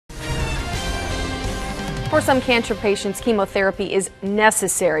For some cancer patients, chemotherapy is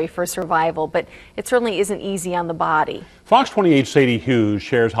necessary for survival, but it certainly isn't easy on the body. Fox 28's Sadie Hughes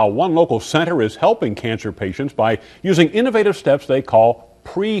shares how one local center is helping cancer patients by using innovative steps they call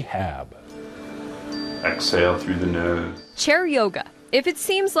prehab. Exhale through the nose. Chair yoga, if it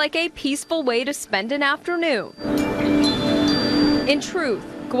seems like a peaceful way to spend an afternoon. In truth,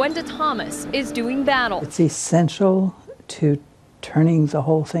 Gwenda Thomas is doing battle. It's essential to turning the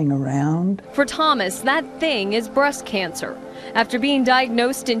whole thing around. For Thomas, that thing is breast cancer. After being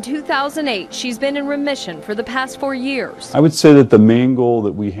diagnosed in 2008, she's been in remission for the past 4 years. I would say that the main goal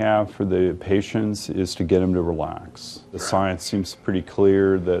that we have for the patients is to get them to relax. The science seems pretty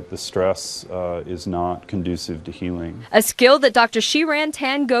clear that the stress is not conducive to healing. A skill that Doctor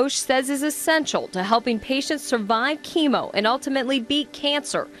Chirantan Ghosh says is essential to helping patients survive chemo and ultimately beat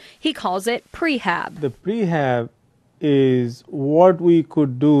cancer. He calls it prehab. The prehab is what we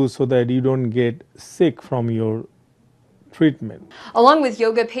could do so that you don't get sick from your treatment. Along with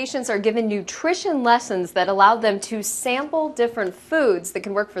yoga, patients are given nutrition lessons that allow them to sample different foods that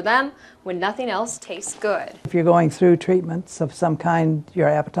can work for them when nothing else tastes good. If you're going through treatments of some kind, your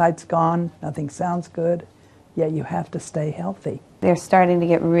appetite's gone, nothing sounds good, yet you have to stay healthy. They're starting to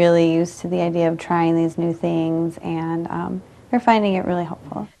get really used to the idea of trying these new things, and they're finding it really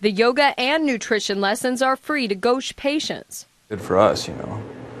helpful. The yoga and nutrition lessons are free to Ghosh patients. Good for us, you know,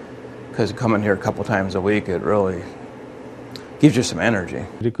 because coming here a couple times a week, it really gives you some energy.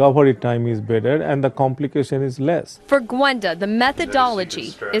 Recovery time is better and the complication is less. For Gwenda, the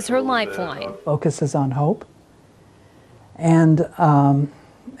methodology is her lifeline. Focuses on hope, and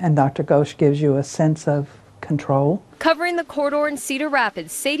Dr. Ghosh gives you a sense of control. Covering the corridor in Cedar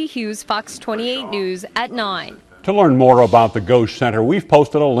Rapids, Sadie Hughes, Fox 28 News at 9. To learn more about the Ghosh Center, we've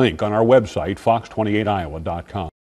posted a link on our website, fox28iowa.com.